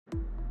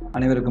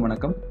அனைவருக்கும்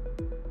வணக்கம்.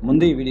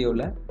 முந்தைய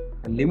வீடியோவில்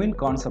லிமிட்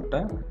கான்செப்டை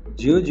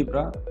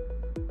GeoGebra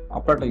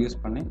அப்லெட்டை யூஸ்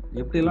பண்ணி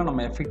எப்படிலாம்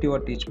நம்ம எஃபெக்டிவாக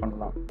டீச்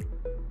பண்ணலாம்,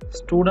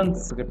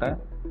 ஸ்டூடெண்ட்ஸ் கிட்ட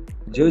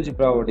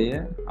GeoGebraவுடைய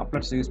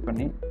அப்லெட்ஸ் யூஸ்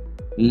பண்ணி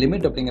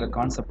லிமிட் அப்படிங்கிற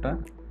கான்செப்டை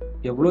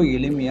எவ்வளோ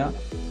எளிமையாக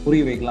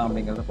புரிய வைக்கலாம்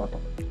அப்படிங்கிறத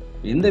பார்த்தோம்.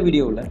 இந்த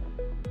வீடியோவில்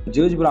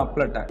GeoGebra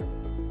அப்லெட்டை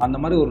அந்த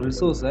மாதிரி ஒரு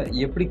ரிசோர்ஸை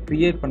எப்படி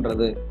க்ரியேட்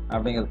பண்ணுறது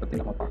அப்படிங்கிறத பற்றி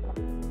நம்ம பார்க்கலாம்.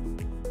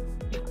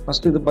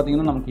 ஃபஸ்ட்டு இது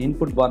பார்த்திங்கன்னா நமக்கு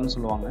இன்புட் பார்னு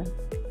சொல்லுவாங்க.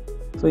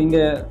 ஸோ இங்கே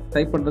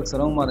டைப் பண்ணுறதுக்கு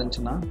சிரமமாக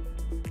இருந்துச்சுன்னா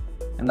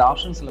இந்த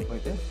ஆப்ஷன்ஸில்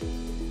போயிட்டு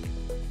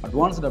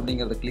அட்வான்ஸ்டு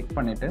அப்படிங்கிறத கிளிக்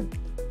பண்ணிவிட்டு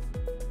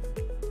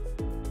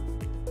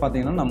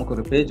பார்த்தீங்கன்னா நமக்கு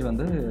ஒரு பேஜ்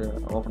வந்து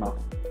ஓப்பன்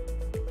ஆகும்.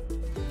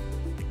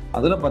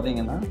 அதில்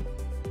பார்த்தீங்கன்னா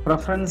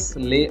ப்ரெஃபரன்ஸ்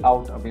லே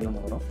அவுட் அப்படின்னு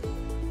ஒன்று வரும்.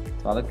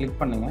 ஸோ அதை கிளிக்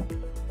பண்ணுங்க.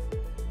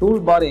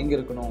 டூல் பார் எங்கே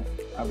இருக்கணும்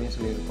அப்படின்னு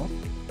சொல்லியிருக்கோம்.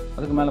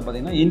 அதுக்கு மேலே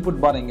பார்த்தீங்கன்னா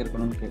இன்புட் பார் எங்கே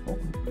இருக்கணும்னு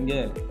கேட்கும். இங்கே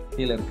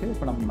கீழே இருக்குது.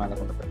 இப்போ நம்ம மேலே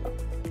கொண்டு போயிடலாம்.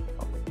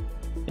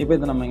 இப்போ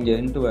இதை நம்ம இங்கே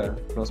இன்ட்டுவை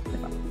க்ளோஸ்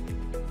பண்ணிடலாம்.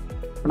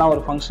 இப்போ நான்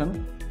ஒரு ஃபங்க்ஷன்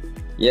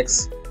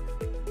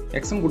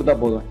எக்ஸ்ன்னு கொடுத்தா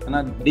போதும். ஏன்னா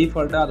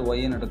டிஃபால்ட்டாக அது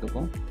ஒய்ன்னு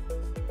எடுத்துக்கும்.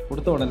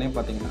 கொடுத்த உடனே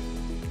பார்த்தீங்கன்னா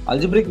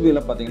அல்ஜிப்ரிக் வியூவில்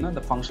பார்த்தீங்கன்னா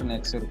இந்த ஃபங்க்ஷன்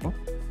எக்ஸ் இருக்கும்.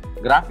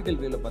 கிராஃபிக்கல்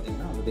வியூவில்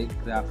பார்த்தீங்கன்னா அதோடைய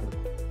கிராஃப்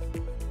இருக்கும்.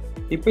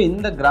 இப்போ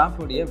இந்த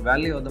கிராஃபுடைய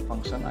value of the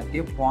function at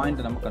A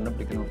point நம்ம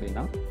கண்டுபிடிக்கணும்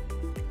அப்படின்னா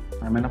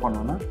நம்ம என்ன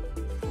பண்ணோம்னா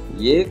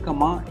a,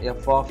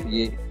 f of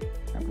a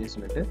அப்படின்னு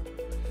சொல்லிட்டு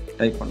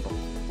டைப் பண்ணுறோம்.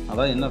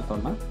 அதாவது என்ன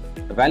அர்த்தம்னா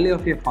value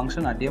of A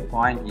function at A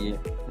point a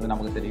இது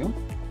நமக்கு தெரியும்.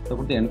 இதை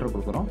கொடுத்து என்ட்ரு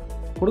கொடுக்குறோம்.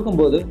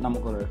 கொடுக்கும்போது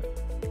நமக்கு ஒரு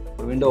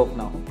விண்டோ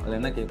ஓப்பன் ஆகும். அதில்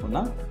என்ன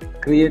கேட்கும்னா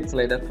கிரியேட்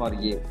ஸ்லைடர் ஃபார்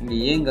ஏ. இங்கே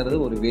ஏங்கிறது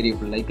ஒரு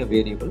வேரியபிள், லைக் அ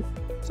வேரியபிள்.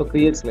 ஸோ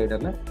கிரியேட்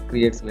ஸ்லைடரில்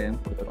கிரியேட் ஸ்லைடர்னு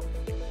கொடுத்துரும்.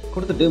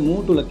 கொடுத்துட்டு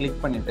மூவ் டூவில் கிளிக்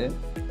பண்ணிவிட்டு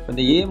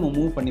இந்த ஏ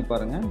மூவ் பண்ணி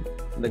பாருங்கள்.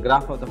 இந்த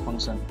graph of the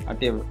function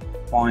at A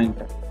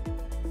point.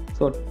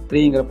 So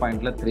 3ங்கிற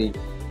பாயிண்டில் 3,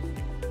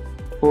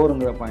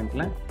 4ங்கிற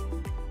பாயிண்டில்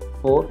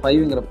 4,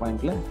 5ங்கிற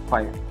பாயிண்டில்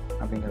 5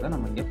 அப்படிங்கிறத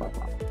நம்ம இங்கே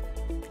பார்க்கலாம்.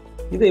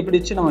 இதை எப்படி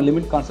வச்சு நம்ம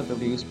லிமிட் கான்செப்ட்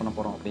எப்படி யூஸ் பண்ண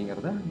போகிறோம்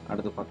அப்படிங்கிறத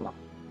அடுத்து பார்க்கலாம்.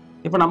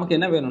 இப்போ நமக்கு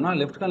என்ன வேணும்னா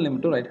லெஃப்ட் ஹேண்ட்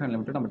லிமிட்டும் ரைட் ஹேண்ட்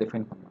லிமிட்டும் நம்ம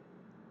டிஃபைன் பண்ணலாம்.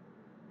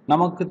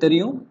 நமக்கு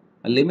தெரியும்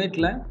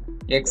லிமிட்டில்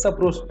X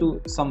approach to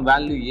some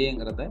value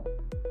ஏங்கிறத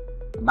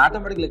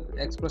mathematical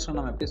expression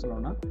நம்ம எப்படி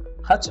சொல்லுவோம்னா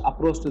ஹச்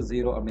அப்ரோச் டு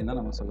 0 அப்படின்னு தான்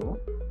நம்ம சொல்லுவோம்.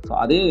 ஸோ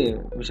அதே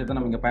விஷயத்தை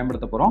நம்ம இங்கே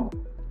பயன்படுத்த போகிறோம்.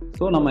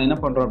 ஸோ நம்ம என்ன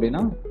பண்ணுறோம்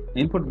அப்படின்னா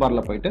இன்புட்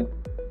பாரில் போயிட்டு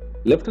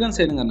லெஃப்ட் ஹேண்ட்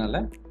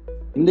சைடுங்கிறனால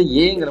இந்த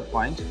ஏங்கிற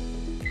பாயிண்ட்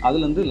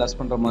அதுலேருந்து லெஸ்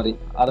பண்ணுற மாதிரி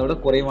அதை விட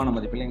குறைவான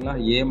மதிப்பு இல்லைங்களா,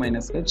 a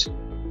minus h,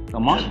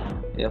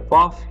 f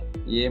of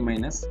a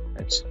minus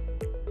h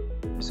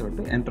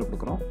சொல்லிட்டு என்ட்ரு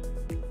கொடுக்குறோம்.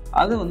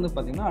 அது வந்து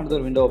பார்த்தீங்கன்னா அடுத்த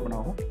ஒரு விண்டோ ஓப்பன்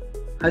ஆகும்.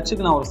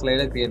 ஹச்சுக்கு நான் ஒரு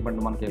ஸ்லைடர் கிரியேட்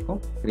பண்ணுமான்னு கேட்கும்.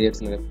 கிரியேட்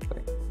ஸ்லைடர்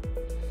கொடுக்குறேன்.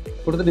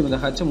 கொடுத்துட்டு இந்த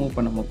ஹச்சை மூவ்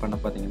பண்ண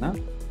பார்த்தீங்கன்னா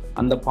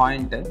அந்த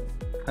பாயிண்ட்டை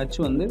ஹச்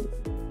வந்து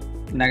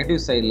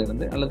நெகட்டிவ்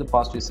சைட்லேருந்து அல்லது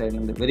பாசிட்டிவ்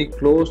சைட்லேருந்து வெரி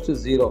க்ளோஸ்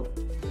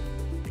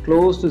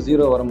டு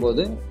 0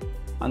 வரும்போது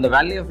அந்த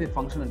value of A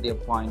function at A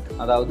point,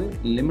 அதாவது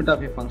லிமிட்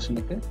ஆஃப் ஏ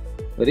ஃபங்க்ஷனுக்கு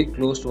வெரி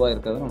க்ளோஸ்டுவாக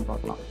இருக்கிறத நம்ம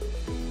பார்க்கலாம்.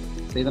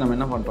 ஸோ இதை நம்ம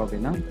என்ன பண்ணுறோம்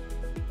அப்படின்னா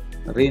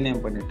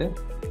ரீநேம் பண்ணிவிட்டு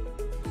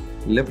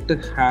லெஃப்ட்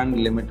ஹேண்ட்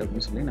லிமிட்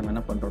அப்படின்னு சொல்லி நம்ம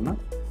என்ன பண்ணுறோம்னா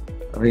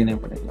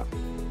ரீநேம் பண்ணிக்கலாம்.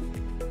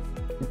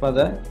 இப்போ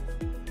அதை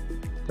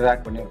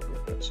ட்ராக் பண்ணி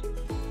வச்சு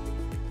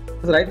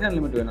ரைட் ஹேண்ட்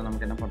லிமிட் வேணும்.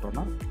 நமக்கு என்ன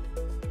பண்ணுறோம்னா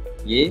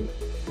a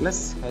 +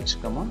 h,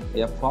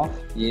 f of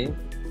a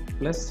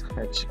 +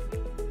 h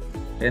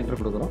enter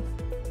கொடுக்குறோம்.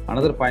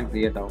 அனதர் பாயிண்ட்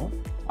கிரியேட் ஆகும்.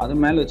 அது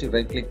மேலே வச்சு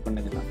ரைட் கிளிக்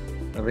பண்ணிங்கன்னா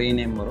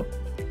ரீநேம் வரும்.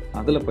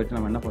 அதில் போய்ட்டு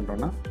நம்ம என்ன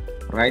பண்ணுறோம்னா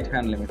ரைட்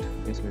ஹேண்ட் லிமிட்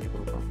அப்படின்னு சொல்லிட்டு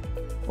கொடுக்குறோம்.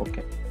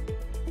 ஓகே,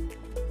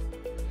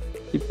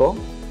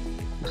 இப்போது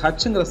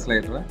ஹச்சுங்கிற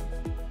ஸ்லைடரை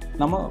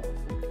நம்ம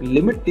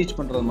லிமிட் டீச்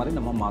பண்ணுறது மாதிரி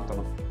நம்ம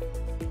மாற்றணும்.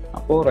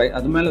 அப்போது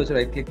அது மேலே வச்சு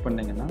ரைட் கிளிக்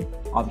பண்ணிங்கன்னா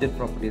ஆப்ஜெக்ட்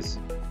ப்ராப்பர்ட்டிஸ்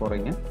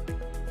போகிறீங்க.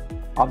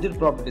 ஆப்ஜெக்ட்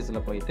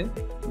ப்ராப்பர்ட்டிஸில் போயிட்டு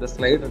இந்த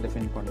ஸ்லைடரை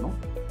டிஃபைன் பண்ணணும்.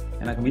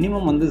 எனக்கு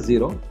மினிமம் வந்து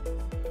 0,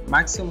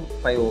 மேக்ஸிமம்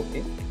 5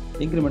 ஓகே.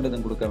 இன்க்ரிமெண்ட்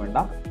எதுவும் கொடுக்க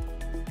வேண்டாம்.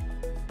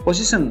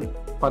 பொசிஷன்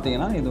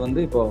பார்த்தீங்கன்னா இது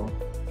வந்து இப்போது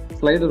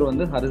ஸ்லைடர்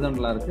வந்து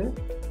ஹரிசாண்டலாக இருக்குது,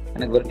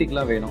 எனக்கு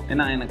வெர்டிக்கலாக வேணும்.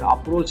 ஏன்னா எனக்கு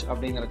அப்ரோச்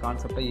அப்படிங்கிற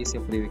கான்செப்டை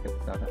ஈஸியாக புரிய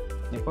வைக்கிறதுக்காக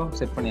இப்போ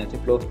செட் பண்ணியாச்சு.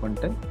 க்ளோஸ்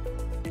பண்ணிட்டு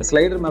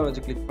ஸ்லைடர் மேலே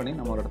வச்சு கிளிக் பண்ணி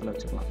நம்ம ஒரு இடத்துல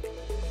வச்சுக்கலாம்.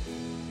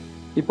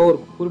 இப்போ ஒரு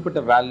குறிப்பிட்ட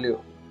வேல்யூ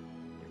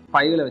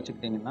 5ல்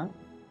வச்சுக்கிட்டிங்கன்னா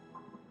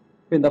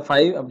இப்போ இந்த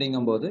 5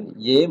 அப்படிங்கும்போது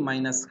a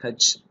minus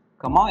h,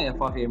 f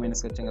of a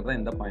minus hங்கிறது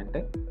இந்த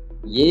point.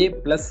 a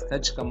plus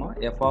h,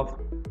 f of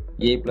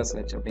a plus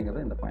h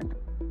அப்படிங்கிறது இந்த பாயிண்ட்.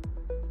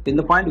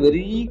 இந்த பாயிண்ட்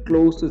வெரி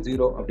க்ளோஸ் டு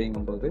 0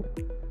 அப்படிங்கும்போது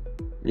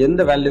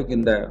எந்த வேல்யூக்கு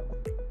இந்த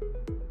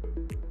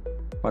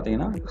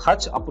பார்த்தீங்கன்னா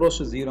H approach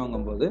to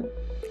 0ங்கும்போது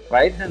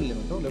right hand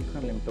லிமிட்டும் left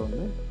hand லிமிட்டும்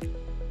வந்து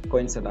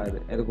கோயின்சைட் ஆகுது.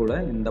 இது கூட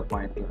இந்த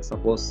பாயிண்ட்டில்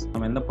சப்போஸ்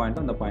நம்ம எந்த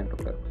பாயிண்ட்டோ அந்த பாயிண்ட்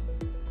இருக்காது.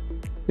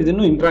 இது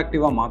இன்னும்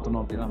இன்ட்ராக்டிவாக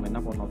மாற்றணும் அப்படின்னு நம்ம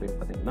என்ன பண்ணோம் அப்படின்னு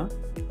பார்த்தீங்கன்னா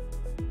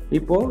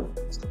இப்போது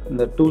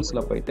இந்த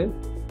டூல்ஸில் போயிட்டு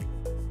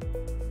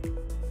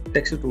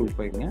டெக்ஸ்ட் டூல்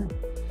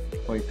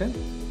போயிட்டு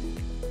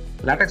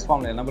லேட்டெக்ஸ்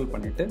ஃபார்மில் எனபிள்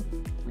பண்ணிவிட்டு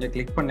இங்கே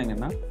கிளிக்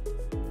பண்ணிங்கன்னா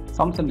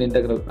சம்ஸ் அண்ட்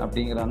இன்டெக்ரல்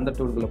அப்படிங்கிற அந்த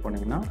டூல்குள்ளே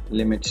போனீங்கன்னா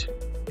லிமிட்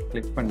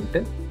கிளிக்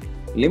பண்ணிவிட்டு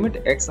லிமிட்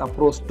எக்ஸ்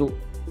அப்ரோச் டு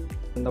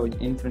இந்த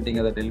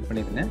இன்ஃபினிட்டிங்க அதை டெலிட்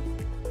பண்ணிடுங்க.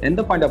 எந்த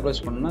பாயிண்ட்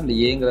அப்ரோச் பண்ணணும்னா இந்த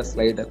ஏங்கிற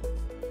ஸ்லைடர்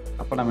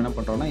அப்போ நம்ம என்ன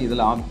பண்ணுறோம்னா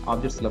இதில்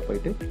ஆப்ஜெக்ட்ஸில்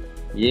போயிட்டு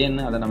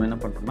ஏன்னு அதை நம்ம என்ன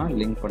பண்ணுறோம்னா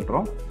லிங்க்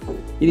பண்ணுறோம்.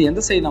 இது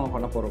எந்த சைடு நம்ம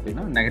பண்ண போகிறோம்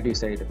அப்படின்னா negative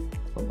side.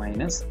 So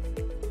minus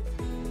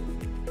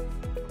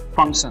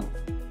function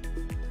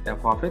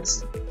F of X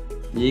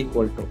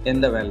equal to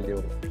எந்த வேல்யூ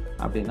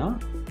அப்படின்னா,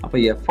 அப்போ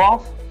F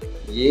of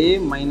A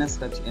minus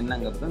H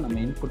என்னங்கிறத நம்ம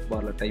இன்புட்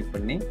பாரில் டைப்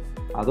பண்ணி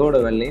அதோட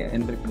வேல்யூயை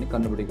என்ட்ரி பண்ணி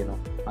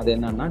கண்டுபிடிக்கணும். அது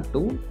என்னன்னா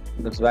 2,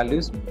 திஸ் வேல்யூ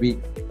இஸ் பி.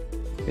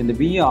 இந்த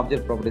பி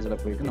ஆப்ஜெக்ட்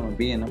ப்ராப்பர்ட்டிஸில் போயிட்டு நம்ம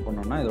பி என்ன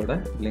பண்ணோம்னா இதோட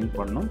லிங்க்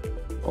பண்ணணும்.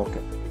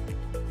 ஓகே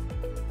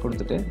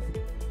கொடுத்துட்டு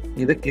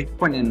இதை கிளிக்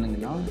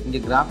பண்ணிருந்தீங்கன்னா இங்கே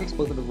கிராஃபிக்ஸ்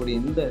கொடுத்துருக்கக்கூடிய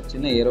இந்த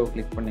சின்ன ஏரோவை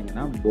கிளிக்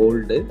பண்ணிங்கன்னா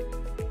போல்டு,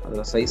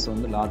 அதோட சைஸ்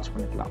வந்து லார்ஜ்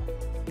பண்ணிக்கலாம்.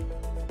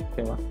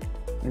 ஓகேவா,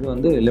 இது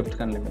வந்து லெஃப்ட்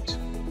ஹேண்ட் லிமிட்.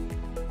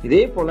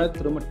 இதே போல்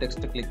திரும்ப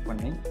டெக்ஸ்ட்டை கிளிக்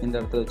பண்ணி இந்த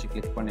இடத்துல வச்சு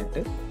கிளிக்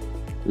பண்ணிவிட்டு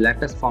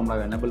லேட்டஸ்ட்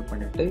ஃபார்முலாவை எனேபிள்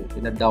பண்ணிவிட்டு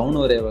இந்த டவுன்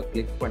ஒரேவை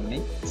கிளிக் பண்ணி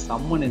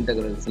சம்மன்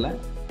இன்டெகிரல்ஸில்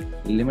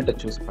லிமிட்டை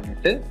சூஸ்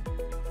பண்ணிவிட்டு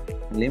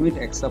லிமிட்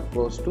எக்ஸ்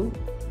அப்ரோஸ் டு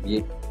ஏ.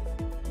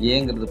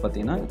 ஏங்கிறது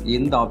பார்த்தீங்கன்னா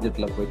இந்த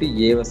ஆப்ஜெக்டில் போயிட்டு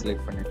ஏவை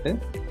செலக்ட் பண்ணிவிட்டு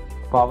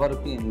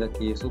பவருக்கு இந்த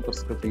கீ சூப்பர்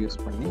ஸ்கிரிப்ட் யூஸ்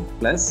பண்ணி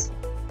ப்ளஸ்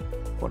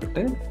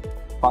போட்டுட்டு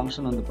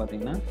ஃபங்க்ஷன் வந்து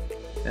பார்த்தீங்கன்னா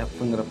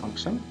எஃப்ங்கிற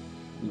ஃபங்க்ஷன்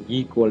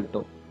ஈக்குவல்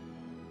டு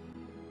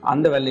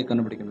அந்த வேல்யூ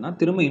கண்டுபிடிக்கணும்னா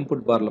திரும்ப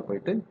இன்புட் பாரில்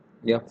போயிட்டு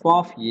F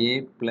of A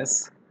plus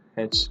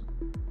H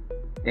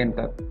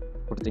enter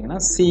கொடுத்தீங்கன்னா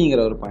சிங்கிற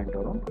ஒரு பாயிண்ட்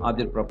வரும்.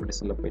 ஆப்ஜெக்ட்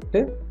ப்ராப்பர்ட்டிஸில் போயிட்டு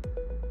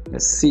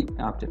சி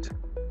ஆப்ஜெக்ட்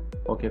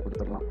ஓகே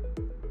கொடுத்துடலாம்.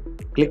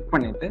 கிளிக்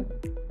பண்ணிவிட்டு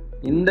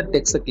இந்த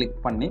டெக்ஸ்ட்டை கிளிக்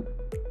பண்ணி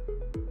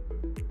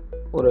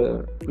ஒரு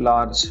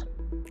லார்ஜ்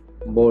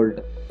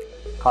போல்டு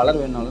கலர்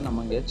வேணாலும்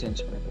நம்ம இங்கே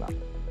சேஞ்ச் பண்ணிக்கலாம்.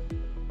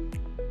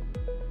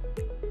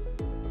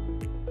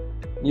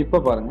 இப்போ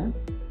பாருங்க,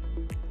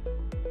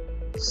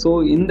 ஸோ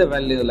இந்த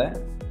வேல்யூவில்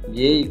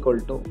ஏ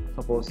ஈக்குவல் டு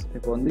சப்போஸ்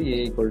இப்போ வந்து ஏ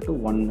ஈக்குவல் டு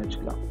 1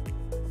 வச்சுக்கலாம்.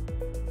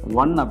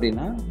 1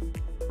 அப்படின்னா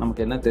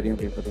நமக்கு என்ன தெரியும்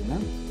அப்படின்னு பார்த்தீங்கன்னா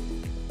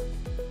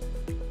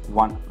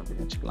 1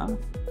 அப்படின்னு வச்சுக்கலாம்.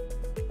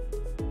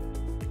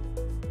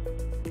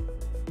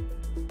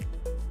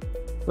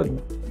 இப்போ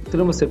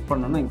திரும்ப செட்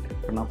பண்ணோன்னா இங்கே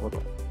கிளிக் பண்ணால்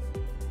போதும்.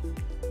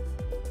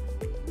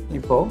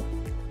 இப்போ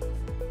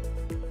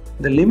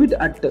இந்த லிமிட்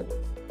அட்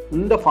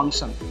இந்த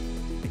ஃபங்க்ஷன்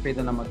இப்போ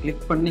இதை நம்ம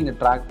கிளிக் பண்ணி இங்கே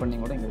ட்ராக் பண்ணி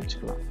கூட இங்கே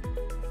வச்சுக்கலாம்.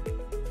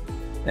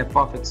 F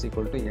of X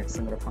equal to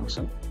எக்ஸுங்கிற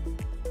function.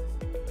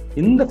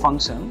 இந்த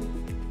ஃபங்க்ஷன்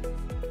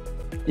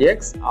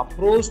எக்ஸ்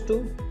அப்ரோச் டு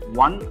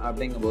 1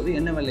 அப்படிங்கும்போது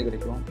என்ன வேல்யூ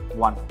கிடைக்கும்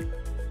 1.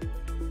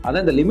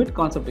 அதான் இந்த லிமிட்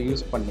கான்செப்டை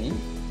யூஸ் பண்ணி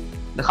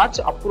இந்த ஹச்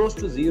அப்ரோச்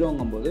டு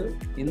 0ங்கும்போது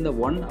இந்த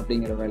 1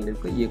 அப்படிங்கிற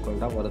வேல்யூக்கு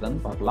ஈக்குவலாக வருதான்னு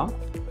பார்க்கலாம்.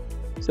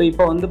 ஸோ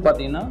இப்போ வந்து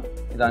பார்த்தீங்கன்னா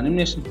இதை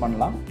அனிமேஷன்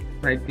பண்ணலாம்.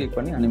 ரைட் கிளிக்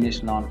பண்ணி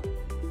அனிமேஷன் ஆன்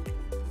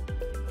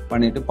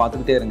பண்ணிவிட்டு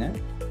பார்த்துக்கிட்டே இருங்க.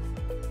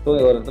 ஸோ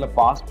ஒரு இடத்துல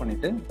பாஸ்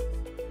பண்ணிவிட்டு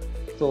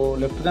so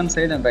left hand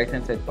side and right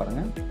hand side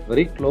பாருங்கள்.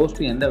 வெரி க்ளோஸ்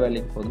டு எந்த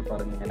வேல்யூக்கு போகுதுன்னு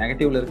பாருங்கள். இங்கே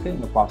நெகட்டிவில் இருக்குது,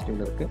 இங்கே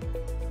பாசிட்டிவில் இருக்குது.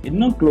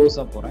 இன்னும்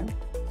க்ளோஸாக போகிறேன்,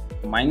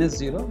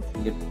 -0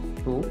 இங்கே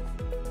 2.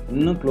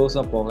 இன்னும்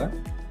க்ளோஸாக போக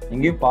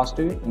இங்கேயும்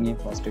பாசிட்டிவ்,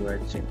 இங்கேயும் பாசிட்டிவ்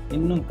ஆகிடுச்சு.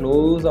 இன்னும்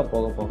க்ளோஸாக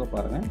போக போக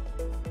பாருங்கள்.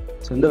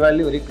 ஸோ இந்த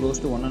வேல்யூ வெரி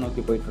க்ளோஸ் டு 1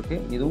 நோக்கி போயிட்டுருக்கு.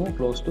 இதுவும்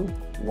க்ளோஸ் டு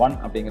 1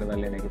 அப்படிங்கிற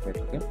வேல்யூ நோக்கி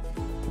போயிட்டுருக்கு.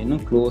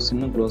 இன்னும்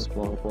க்ளோஸ்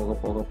போக போக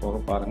போக போக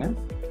பாருங்கள்.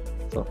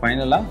 ஸோ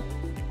ஃபைனலாக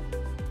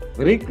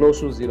வெரி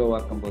க்ளோஸ் டு 0வாக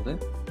இருக்கும்போது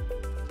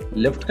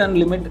left hand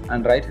limit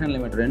and right hand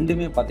limit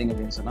ரெண்டுமே பார்த்தீங்க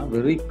அப்படின்னு சொன்னால்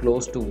வெரி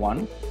க்ளோஸ் டு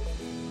 1.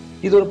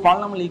 இது ஒரு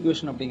பாலினாமியல்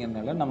ஈக்குவேஷன்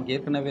அப்படிங்கிறதுனால நமக்கு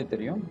ஏற்கனவே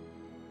தெரியும்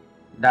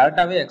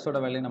டேரெக்டாகவே எக்ஸோட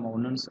வேல்யூ நம்ம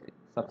 1ன்னு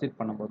சப்ஸ்டிட்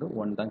பண்ணும்போது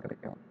 1 தான்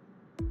கிடைக்கும்.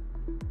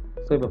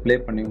 ஸோ இப்போ ப்ளே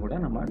பண்ணியும் கூட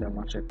நம்ம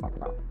டெமான்ஸ்ட்ரேட்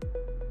பண்ணலாம்.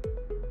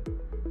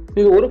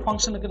 இது ஒரு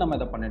ஃபங்க்ஷனுக்கு நம்ம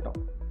இதை பண்ணிட்டோம்.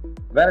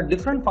 வேறு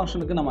டிஃப்ரெண்ட்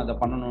ஃபங்க்ஷனுக்கு நம்ம இதை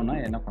பண்ணணும்னா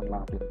என்ன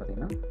பண்ணலாம் அப்படின்னு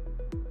பார்த்தீங்கன்னா,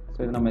 ஸோ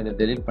இது நம்ம இதை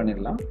டெலீட்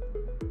பண்ணிடலாம்.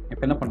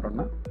 இப்போ என்ன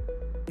பண்ணுறோம்னா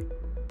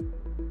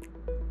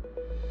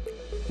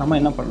நம்ம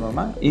என்ன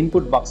பண்ணுறோம்னா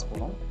இன்புட் பாக்ஸ்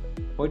போகிறோம்,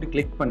 போயிட்டு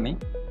கிளிக் பண்ணி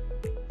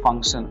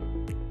ஃபங்க்ஷன்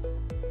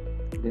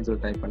அப்படின்னு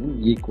சொல்லி டைப் பண்ணி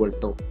ஈக்குவல்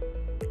டு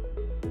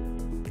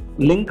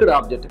லிங்க்டு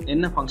ஆப்ஜெக்ட்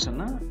என்ன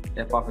ஃபங்க்ஷன்னா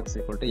F of X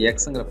equal to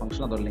எக்ஸுங்கிற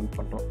function அதோட லிங்க்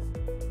பண்ணுறோம்.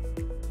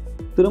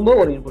 திரும்ப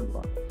ஒரு input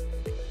bar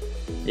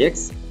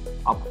X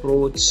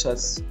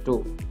approaches to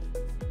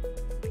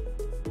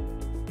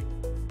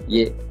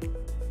ஏ,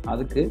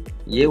 அதுக்கு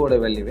ஏவோட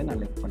வேல்யூவே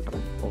நான் லிங்க்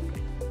பண்ணுறேன். ஓகே,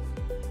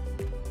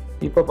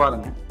 இப்போ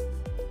பாருங்க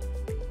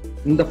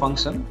இந்த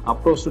ஃபங்க்ஷன்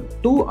அப்ரோச் டு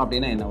 2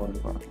 அப்படின்னா என்ன வருது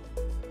பாருங்க.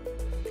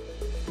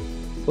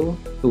 ஸோ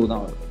 2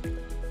 தான் வருது.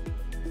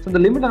 ஸோ இந்த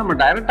லிமிட்டை நம்ம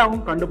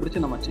டைரெக்டாகவும்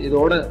கண்டுபிடிச்சி நம்ம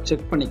இதோட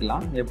செக்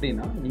பண்ணிக்கலாம்.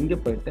 எப்படின்னா இங்கே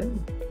போயிட்டு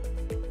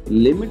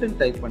லிமிட்னு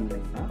டைப்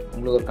பண்ணிங்கன்னா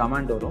உங்களுக்கு ஒரு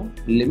கமாண்ட் வரும்,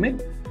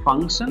 லிமிட்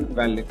ஃபங்க்ஷன்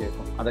வேல்யூ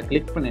கேட்கும். அதை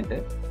கிளிக் பண்ணிவிட்டு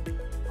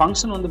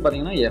ஃபங்க்ஷன் வந்து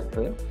பார்த்தீங்கன்னா எஃப்,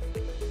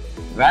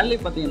 வேல்யூ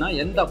பார்த்தீங்கன்னா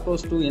எந்த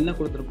அப்ரோச் டு என்ன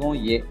கொடுத்துருக்கோம்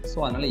ஏ. ஸோ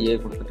அதனால் ஏ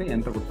கொடுத்துட்டு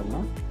என்டர்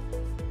கொடுத்தோம்னா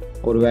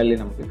ஒரு வேல்யூ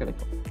நமக்கு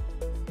கிடைக்கும்,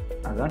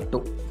 அதுதான்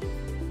 2.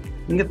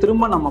 இங்கே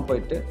திரும்ப நம்ம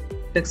போயிட்டு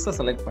டெக்ஸ்ட்டை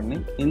செலக்ட் பண்ணி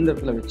இந்த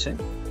இடத்துல வச்சு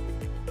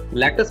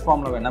லேட்டஸ்ட்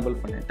ஃபார்முலாவை எனேபிள்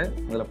பண்ணிவிட்டு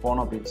அதில்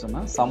போனோம் அப்படின்னு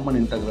சொன்னால் சம்மன்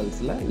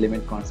இன்டெகிரல்ஸில்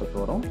லிமிட் கான்செப்ட்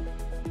வரும்.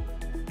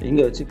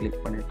 இங்கே வச்சு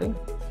கிளிக் பண்ணிவிட்டு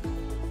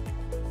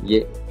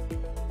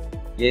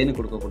ஏன்னு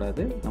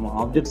கொடுக்கக்கூடாது, நம்ம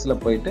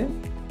ஆப்ஜெக்ட்ஸில் போயிட்டு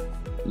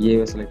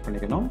ஏவை செலக்ட்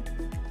பண்ணிக்கணும்,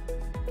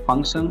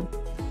 ஃபங்க்ஷன்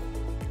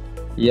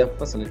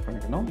எஃப்பை செலக்ட்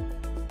பண்ணிக்கணும்,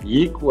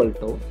 ஈக்குவல்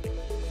டு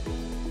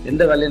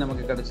எந்த வேல்யூ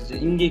நமக்கு கிடைச்சிச்சு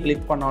இங்கே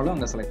கிளிக் பண்ணாலும்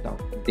அங்கே செலக்ட்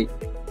ஆகும் டி.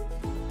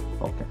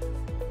 ஓகே,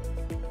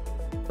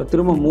 இப்போ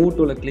திரும்ப மூவ்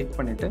டூல கிளிக்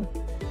பண்ணிட்டு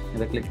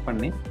இதை கிளிக்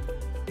பண்ணி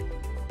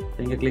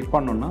இங்கே கிளிக்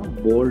பண்ணோம்னா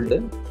bolt,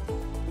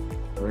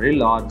 very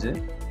large,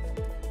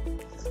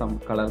 some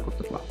colour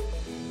கொடுத்துக்கலாம்.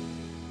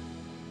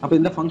 அப்போ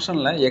இந்த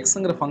ஃபங்க்ஷனில்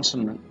எக்ஸுங்கிற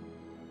ஃபங்க்ஷன்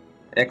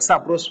எக்ஸ்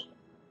அப்ரோச்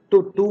டு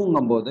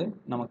 2ங்கும்போது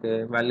நமக்கு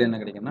வேல்யூ என்ன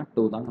கிடைக்கும்னா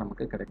 2 தான்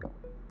நமக்கு கிடைக்கும்.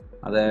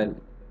 அதை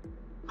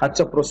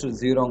ஹச் அப்ரோச்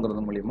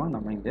 0ங்கிறது மூலிமா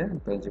நம்ம இங்கே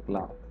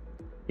தெரிஞ்சுக்கலாம்.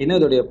 இன்னும்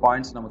இதோடைய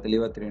பாயிண்ட்ஸ் நம்ம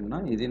தெளிவாக தெரியணும்னா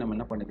இதையும் நம்ம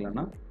என்ன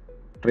பண்ணிக்கலாம்னா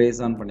ட்ரேஸ்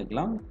ஆன்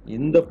பண்ணிக்கலாம்.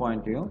 இந்த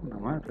பாயிண்ட்டையும்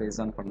நம்ம ட்ரேஸ்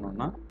ஆன்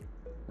பண்ணோம்னா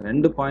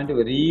 2 பாயிண்ட்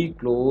வெரி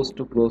க்ளோஸ்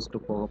டு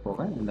போக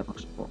போக இந்த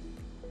ஃபங்க்ஷன் போகும்.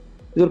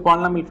 இது ஒரு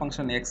பாலினாமியல்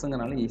ஃபங்க்ஷன்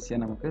எக்ஸுங்கிறனால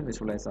ஈஸியாக நமக்கு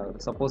விஷுவலைஸ் ஆகுது.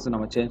 சப்போஸ்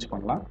நம்ம சேஞ்ச்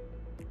பண்ணலாம்,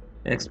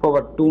 எக்ஸ்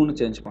பவர் 2ன்னு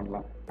சேஞ்ச்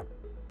பண்ணலாம்.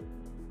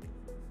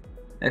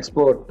 எக்ஸ்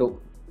பவர் 2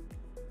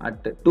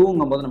 அட்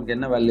 2ங்கும்போது நமக்கு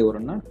என்ன வேல்யூ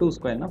வரும்னா 2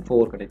 ஸ்கொயர்னா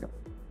 4 கிடைக்கும்.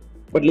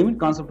 பட் லிமிட்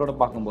கான்செப்டோட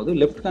பார்க்கும்போது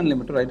லெஃப்ட் ஹேண்ட்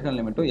லிமிட்டும் ரைட் ஹேண்ட்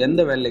லிமிட்டும்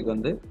எந்த வேல்யூக்கு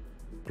வந்து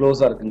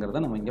க்ளோஸாக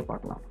இருக்குங்கிறத நம்ம இங்கே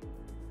பார்க்கலாம்.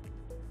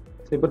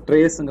 ஸோ இப்போ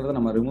ட்ரேஸுங்கிறத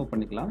நம்ம ரிமூவ்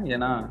பண்ணிக்கலாம்,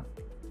 ஏன்னா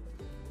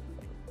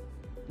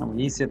நம்ம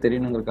ஈஸியாக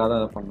தெரியணுங்கிறதுக்காக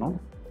அதை பண்ணோம்.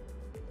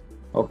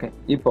 ஓகே,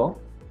 இப்போ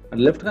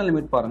லெஃப்ட் ஹேண்ட்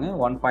லிமிட் பாருங்கள்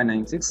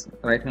 1.96,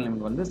 ரைட் ஹேண்ட்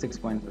லிமிட் வந்து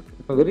 6.5.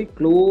 இப்போ very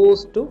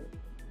close to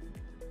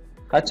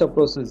H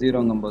approach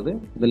 0ங்கும்போது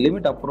இந்த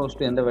லிமிட் அப்ரோச்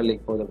டு எந்த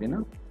வேல்யூக்கு போகுது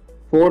அப்படின்னா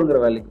 4ங்கிற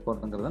வேல்யூக்கு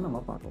போகிறதுங்கிறத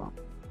நம்ம பார்க்கலாம்.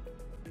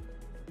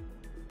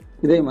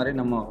 இதே மாதிரி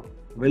நம்ம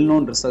வெல்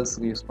நோன்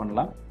ரிசல்ட்ஸ்க்கு யூஸ்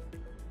பண்ணலாம்.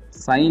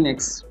 sin x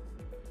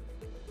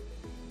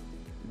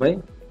பை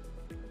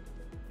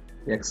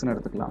எக்ஸ்ன்னு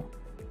எடுத்துக்கலாம்.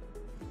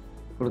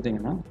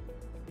 கொடுத்தீங்கன்னா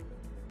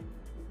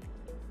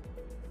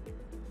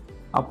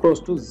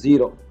அப்ரோச் டு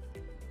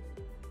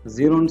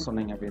 0ன்னு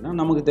சொன்னீங்க அப்படின்னா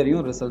நமக்கு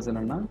தெரியும் ரிசல்ட்ஸ்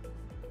என்னென்னா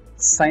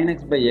sin x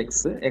by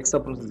X, X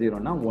approach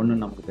 0ன்னா 1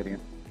 நமக்கு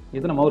தெரியும்.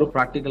 இது நம்ம ஒரு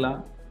ப்ராக்டிக்கலாக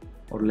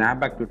ஒரு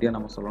லேப் ஆக்டிவிட்டியாக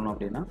நம்ம சொல்லணும்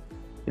அப்படின்னா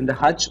இந்த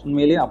ஹச்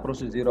உண்மையிலேயே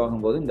அப்ரோச் 0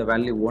 ஆகும்போது இந்த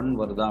வேல்யூ 1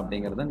 வருதா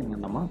அப்படிங்கிறத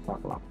நீங்கள் நம்ம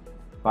பார்க்கலாம்.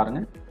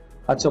 பாருங்கள்,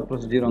 H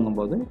approach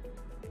 0ங்கும்போது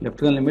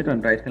left hand limit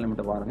and right hand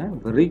லிமிட்டை பாருங்கள்,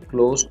 வெரி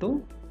க்ளோஸ் டு,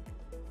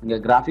 இங்கே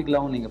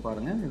கிராஃபிக்கலாகவும் நீங்கள்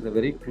பாருங்கள், இது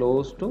வெரி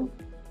க்ளோஸ் டு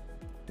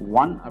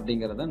 1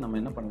 அப்படிங்கிறத நம்ம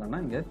என்ன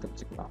பண்ணலாம்னா இங்கே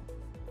தெரிஞ்சுக்கலாம்.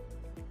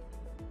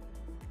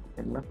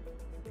 ஓகேங்களா?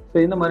 ஸோ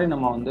இந்த மாதிரி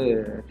நம்ம வந்து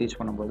டீச்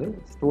பண்ணும்போது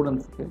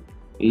ஸ்டூடெண்ட்ஸுக்கு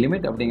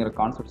லிமிட் அப்படிங்கிற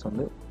கான்செப்ட்ஸ்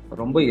வந்து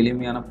ரொம்ப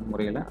எளிமையான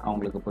முறையில்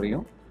அவங்களுக்கு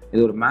புரியும்.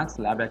 இது ஒரு மேக்ஸ்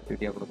லேப்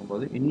ஆக்டிவிட்டியாக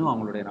கொடுக்கும்போது இன்னும்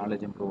அவங்களுடைய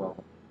நாலேஜ் இம்ப்ரூவ்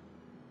ஆகும்.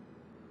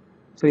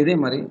 ஸோ இதே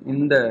மாதிரி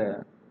இந்த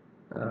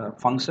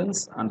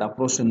ஃபங்க்ஷன்ஸ் அண்ட்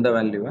அப்ரோச் இந்த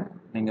வேல்யூவை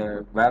நீங்கள்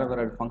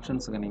வேறு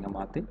ஃபங்க்ஷன்ஸுக்கு நீங்கள்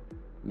மாற்றி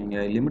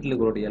நீங்கள் லிமிட்டில்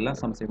இருக்கிற எல்லா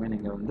சம்ஸையுமே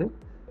நீங்கள் வந்து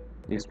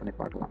யூஸ் பண்ணி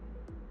பார்க்கலாம்.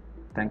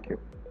 தேங்க்யூ.